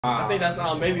I think that's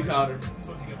baby powder.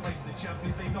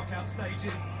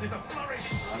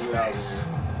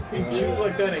 He shoots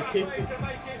like that and kicks it.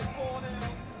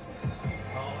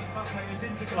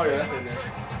 Oh yeah, that's in there.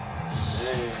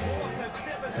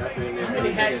 How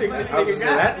many hat tricks this nigga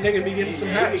got? That nigga be getting some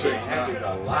hat tricks. Hat tricks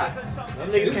a lot.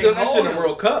 He's doing that shit in the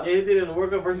World Cup. Yeah, he did it in the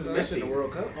World Cup versus Messi Messi. in the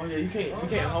World Cup. Oh yeah, you can't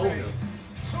hold him.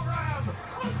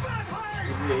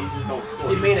 Yeah, he just don't score.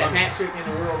 He made a hat trick in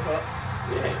the World Cup.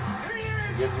 Yeah,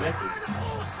 against Messi.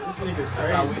 This nigga's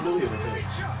crazy. That's how we knew he was in.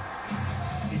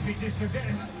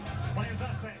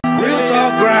 Real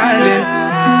talk grinding,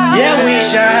 yeah we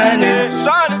shining.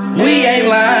 We ain't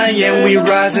lying, yeah we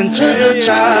rising to the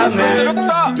top, man.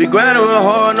 We grinding real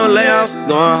hard, no layoff.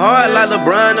 Going hard like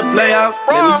LeBron to playoff.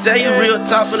 Let me tell you real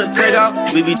talk for the takeoff.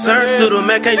 We be turned to the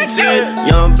man, can't you see it?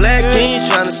 Young black kings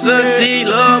trying to succeed,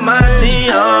 love my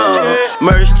team.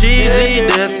 Merch cheesy,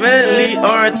 definitely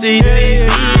RTTV.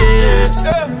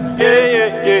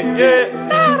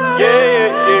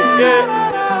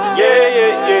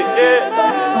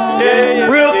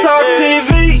 Real Talk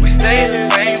TV. We stay the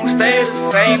same, we stay the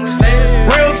same, we stay the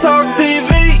same. Real Talk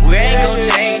TV. We ain't gon'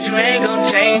 change, you ain't gon'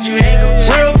 change, you ain't gon'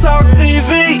 change. Real Talk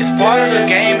TV. It's part of the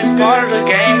game, it's part of the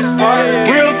game, it's part of the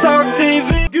game. Real Talk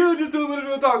TV. Good YouTube, it's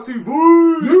Real Talk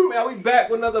TV. Man, we back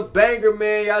with another banger,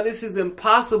 man. Y'all, this is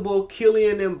impossible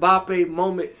Kylian Mbappé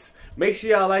moments. Make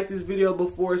sure y'all like this video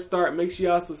before it start. Make sure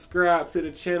y'all subscribe to the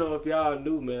channel if y'all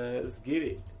new, man. Let's get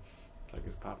it. It's like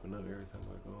it's popping up every time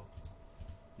I go.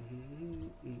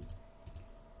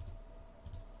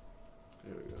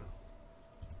 There we go.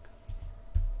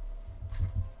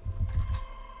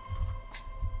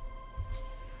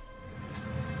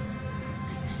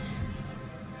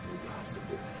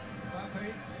 Impossible.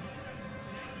 Mbappé,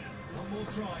 one more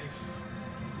drive.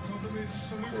 Problem is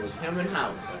for So it's him and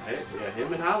Howard. Yeah,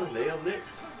 him and Howard, they up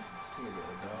next.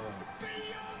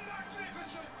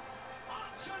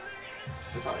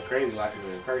 It's probably crazy watching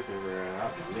him in person, bro.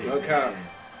 No cap.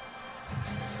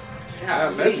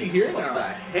 God, Messi here what now. What the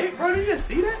heck, bro? Did you just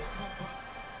see that?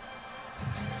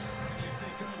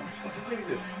 This nigga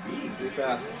just speed. Be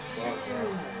fast as fuck, bro.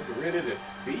 Really just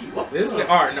speed. What? This nigga,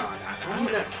 alright, no.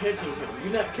 You're not catching him.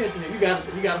 You're not catching him. You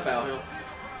gotta foul him.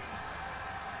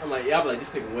 I'm like, y'all be like, this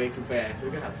nigga way too fast. We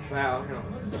gotta foul him.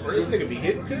 Bro, this nigga be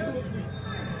hitting people.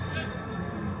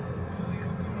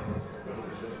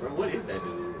 Bro, what is that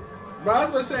dude? Bro, I was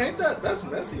about to say, ain't that's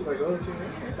Messi, like, oh, team,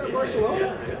 ain't that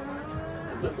Barcelona? Yeah.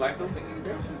 Look like I think he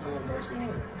definitely playing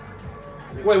Barcelona.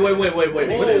 Wait. What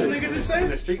did this nigga just say? In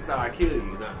the streets, I kill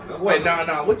you. Wait,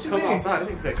 nah, what you come mean? outside. I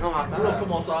think he said, come outside. You wanna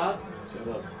come outside? Shut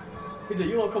up. He said,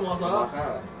 you wanna come outside? Come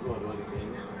outside. You wanna do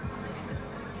anything?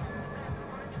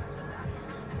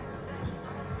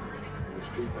 The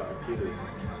streets are killing.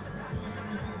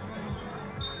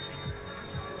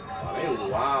 Wow, they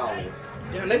wild.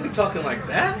 Damn, they be talking like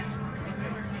that?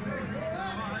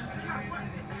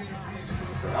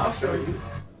 I'll show you.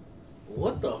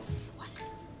 What the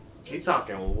He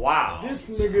talking wow. This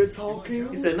nigga talking.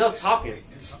 He said enough talking.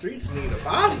 The streets need a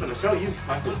body. I'm gonna show you.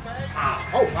 Watch this.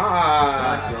 Oh,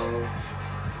 my.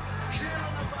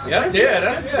 Yeah,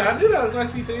 I knew that was my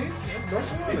CT. That's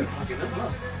Barcelona.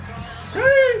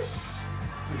 Sheesh.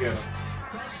 Together.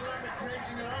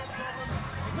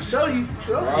 Show you.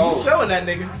 Bro. You showing that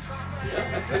nigga.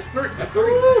 Yeah, That's three.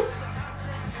 Woo.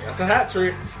 That's a hat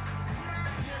trick.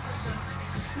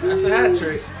 That's a hat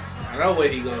trick. I know where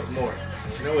he goes more.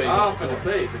 No way. I'm gonna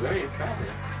say, because they ain't stopping.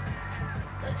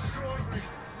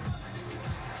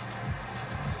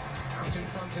 Out in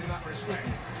front in that respect.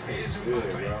 Here's Good,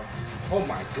 Mbappé. bro. Oh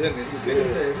my goodness. This He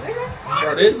nigga. said, nigga.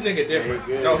 Bro, this nigga different.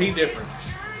 Good. No, he different.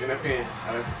 You know what I'm saying?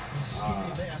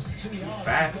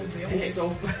 Fast as He's heck. so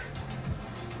fast.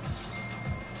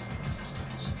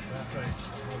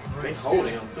 They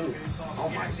holding him too. Oh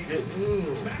my goodness.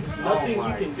 There's nothing Oh you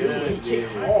my can do. He kick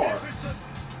goodness. hard.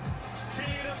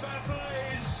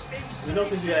 You know,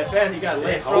 since he's that fast, he got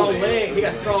legs, strong holding him. legs. He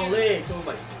got strong legs, so it's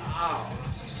like, wow.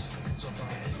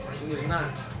 He is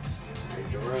not.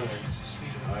 Make the run.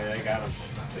 Oh yeah, they got him.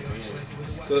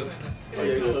 Cook. Oh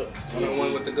yeah, you cooked.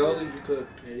 One-on-one with the goalie, you cook.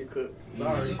 Yeah, you cooked.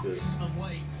 Sorry, you good. And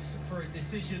waits for a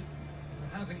decision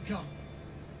that hasn't come.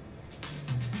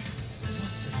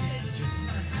 Once again, just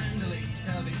handily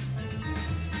Tavi.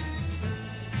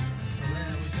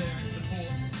 Soler was there in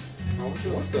support.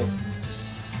 What the?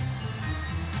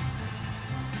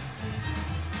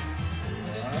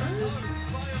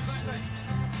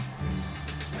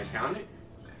 I count it?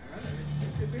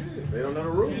 They don't know the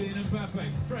rules. Kylian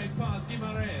Mbappé, straight pass,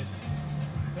 Guimaraes.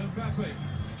 Mbappé.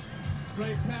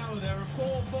 Great power there. A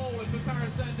 4 forward for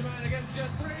Paris Saint-Germain against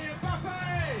just 3.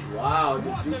 Mbappé! Wow, just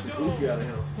What juke a the goal. goofy out of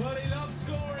him. Well, he loves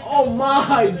scoring. Oh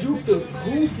my, juke the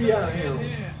goofy out of him.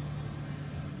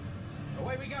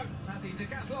 Away we go at the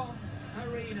Decathlon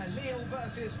Arena. Lille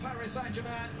versus Paris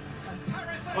Saint-Germain. And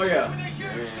Paris Oh Saint-Germain yeah. with a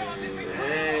huge start. It's incredible.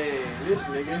 Dang, this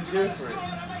Paris nigga's Saint-Germain different.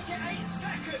 scored and make it 8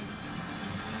 seconds.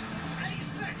 8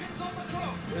 seconds on the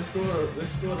clock. Let's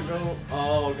score the goal.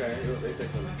 Oh, okay. They said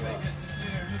on the Mbappé clock. gets it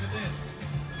clear. Look at this.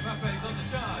 Mbappe's on the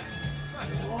charge.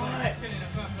 What? Kylian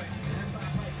Mbappé.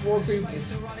 4 people. Space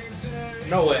to run into.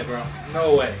 No way, bro.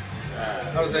 No way.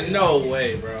 I was like, no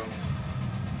way, bro.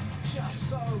 Just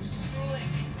so slick.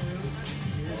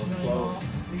 That was close.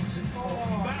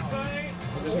 Mbappé.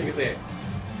 What this nigga said?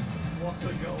 What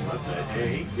a goal. What the hell?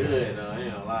 He good, though. I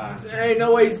ain't gonna lie. There ain't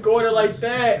no way he scored it like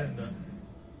that.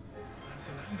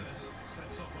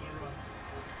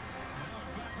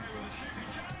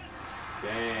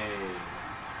 Dang.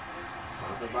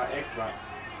 Sponsored by Xbox.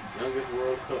 Youngest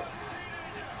World Cup.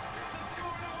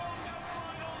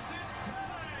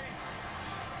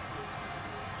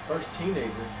 First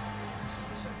teenager.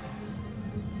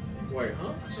 Wait,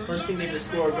 huh? First teenager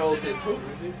scored goals since who?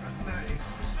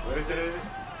 What is it?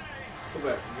 Go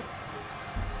back.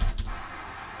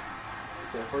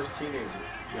 It's that first teenager.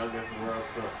 Youngest World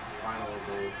Cup final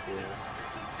goal scorer.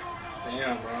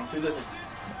 Damn, bro. See, listen.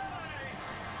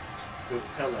 Since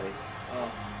Pele.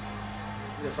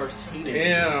 He's the first teenager.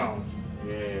 Damn.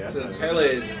 Yeah, that's Since a- Pele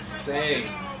is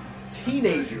insane.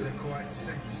 Teenager. Quite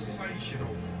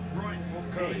sensational. Right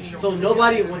foot curling shot. So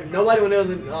nobody when they was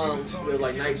in they were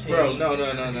like 19 Bro, no.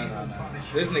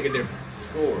 This nigga different.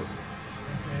 scored.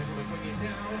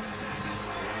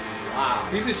 Wow.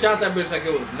 He just shot that bitch like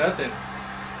it was nothing.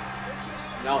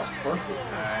 That was perfect.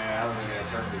 I was in there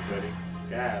perfect, buddy.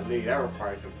 Golly, that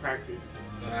requires some practice.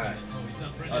 Nice.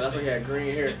 Oh, that's why he had green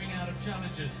hair. Stepping out of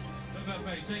challenges.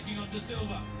 Mbappé taking on De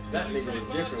Silva. That nigga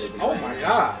was different. Oh my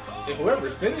god. And whoever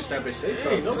finished that bitch, they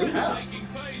Hey, tough no too. cap. Taking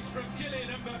pace from Kylian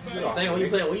Mbappé. That's the thing,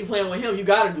 when you playing with him, you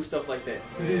gotta do stuff like that.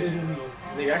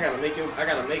 Nigga, I gotta make it. I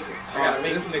gotta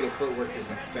make This it. nigga footwork is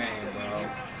insane, bro.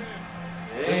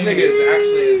 This Hey. nigga is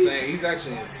actually insane. He's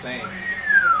actually insane.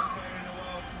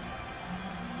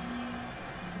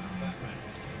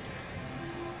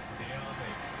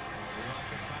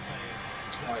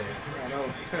 Oh yeah, I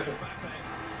know.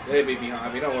 They be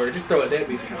behind me. Don't worry, just throw it. They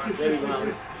be behind. They be behind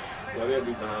me. Well, they'll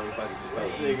be behind me if I can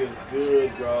This stay. nigga's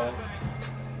good, bro.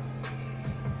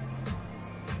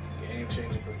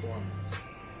 Game-changing performance.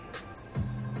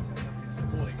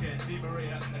 Support again. Di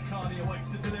Maria. Icardi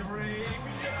awaits the delivery.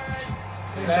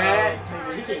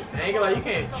 Bad. You can't, I ain't gonna lie, you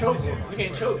can't choke him. You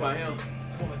can't choke by him.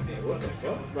 What the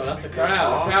fuck? Bro, that's the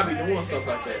crowd. The crowd be doing stuff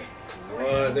like that.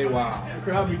 What? They wild. The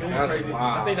crowd be doing That's crazy.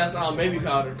 wild. I think that's baby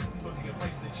powder. Booking a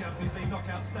place in the Champions League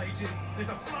knockout stages. There's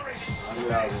a flourish. I knew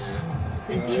that was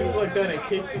He shoots like that and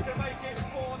kicked it. To make it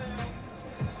 4-0.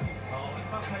 Oh,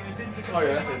 Mbappé is into Oh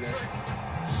yeah, that's in there.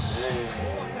 Dang.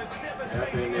 What a That's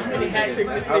devastating in there. How many hat tricks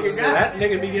this I was nigga saying, that got?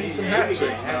 nigga be getting some hat He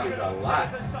tricks hat now. tricks a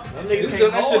lot. Them Them niggas He's can't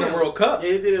doing that hold shit in him. the World Cup.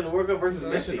 Yeah, he did it in the World Cup versus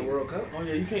That shit in Messi. the World Cup. Oh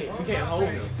yeah, you can't hold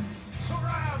him.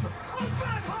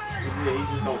 Yeah, he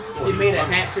just don't score. He made a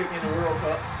hat trick in the World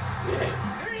Cup.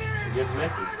 Yeah. Against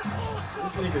Messi.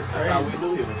 This nigga's That's how we crazy.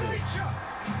 knew he was in.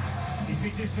 He's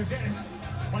been dispossessed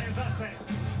by Mbappé.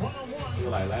 One-on-one. He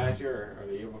was like last year or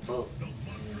the year before.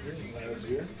 Last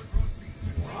year.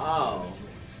 Wow.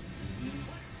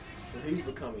 So he's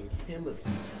becoming Timothy.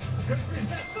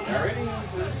 Already?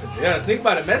 Yeah, think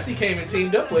about it. Messi came and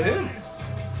teamed up with him.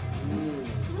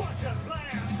 What a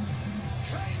player!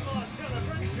 Trademark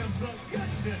celebration, but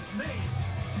goodness me!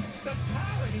 The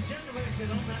power he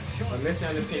generated on that shot. But Messi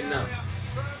on this team now.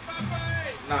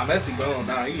 Nah, Messi gone.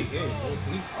 Nah, he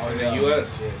oh, in the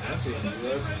U.S. Yeah, Messi in the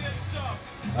U.S.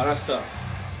 Oh, that's tough.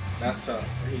 That's tough.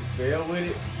 He fell with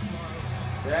it.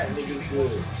 That nigga's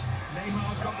good.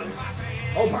 Neymar's got Mbappé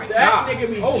in. Oh my That god. nigga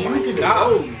be Oh my juking the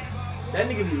god. goalie. That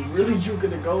nigga be really juking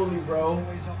the goalie, bro.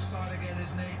 He's offside again,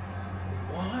 isn't he?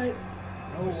 What?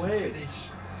 No way.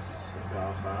 It's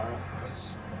outside.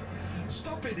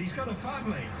 Stop it, he's got a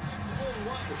family.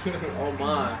 Oh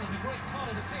my. In a great part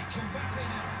of the pitch, Mbappé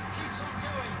now keeps on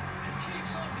going and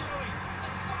keeps on going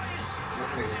and fires.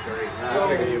 This nigga's great. Nah,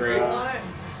 This nigga's great. What?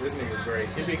 This nigga's great.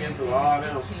 He been getting through all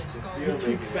them. And still He making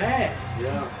too it. fast.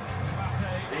 Yeah.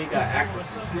 And he got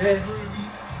accuracy. Yes.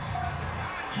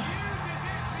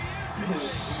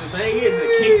 The thing is, the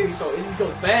kicks be so, it be so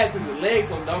fast because his legs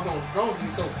so doggone strong because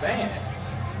he's so fast.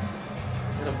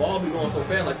 And the ball be going so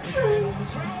fast, like,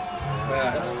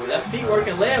 Fast. that's feet work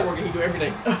and leg work and he do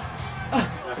everything.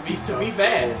 to be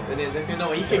fast. And then you know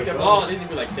when he kicked the ball, this would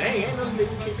be like, dang, ain't no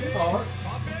nigga kick this hard.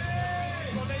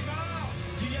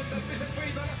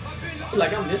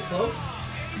 Like I'm this close.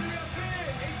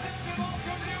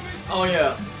 Oh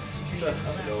yeah.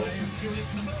 That's a goal.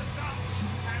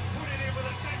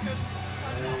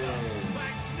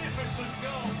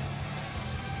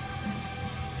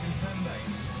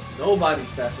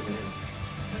 Nobody's faster than him.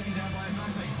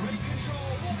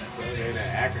 Okay, that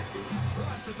accuracy.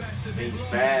 Being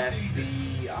fast,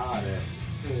 speed, all that.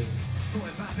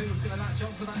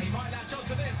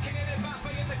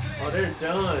 Oh, they're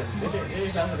done. They're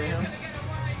faster than him.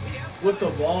 With the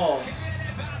ball.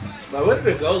 But what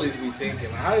do the goalies be thinking?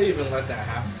 How do you even let that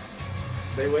happen?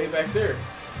 They way back there.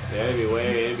 Yeah,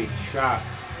 it'd be shots.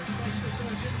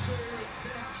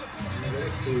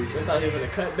 They thought he was gonna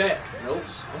cut back. Nope.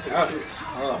 That's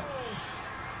tough.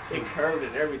 It curved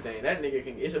and everything. That nigga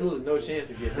can. It was no chance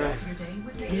to get that.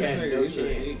 He had no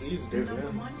chance. He's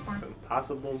different. It's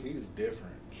impossible. He's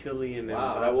different. Kylian.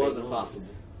 Wow, that was impossible.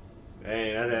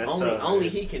 Dang, that's Only tough. only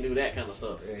he can do that kind of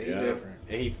stuff. Yeah, he's different.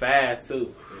 And he fast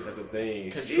too. That's the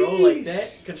thing. Control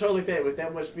like that with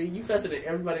that much speed. You faster than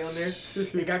everybody on there.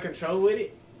 You got control with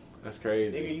it. That's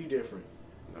crazy. Nigga, you different.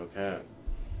 Okay.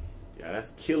 Yeah,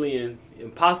 that's Kylian.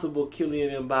 Impossible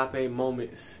Kylian Mbappé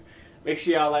moments. Make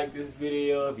sure y'all like this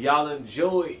video. If y'all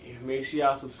enjoyed, make sure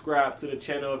y'all subscribe to the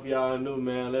channel if y'all are new,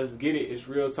 man. Let's get it. It's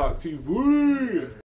Real Talk TV.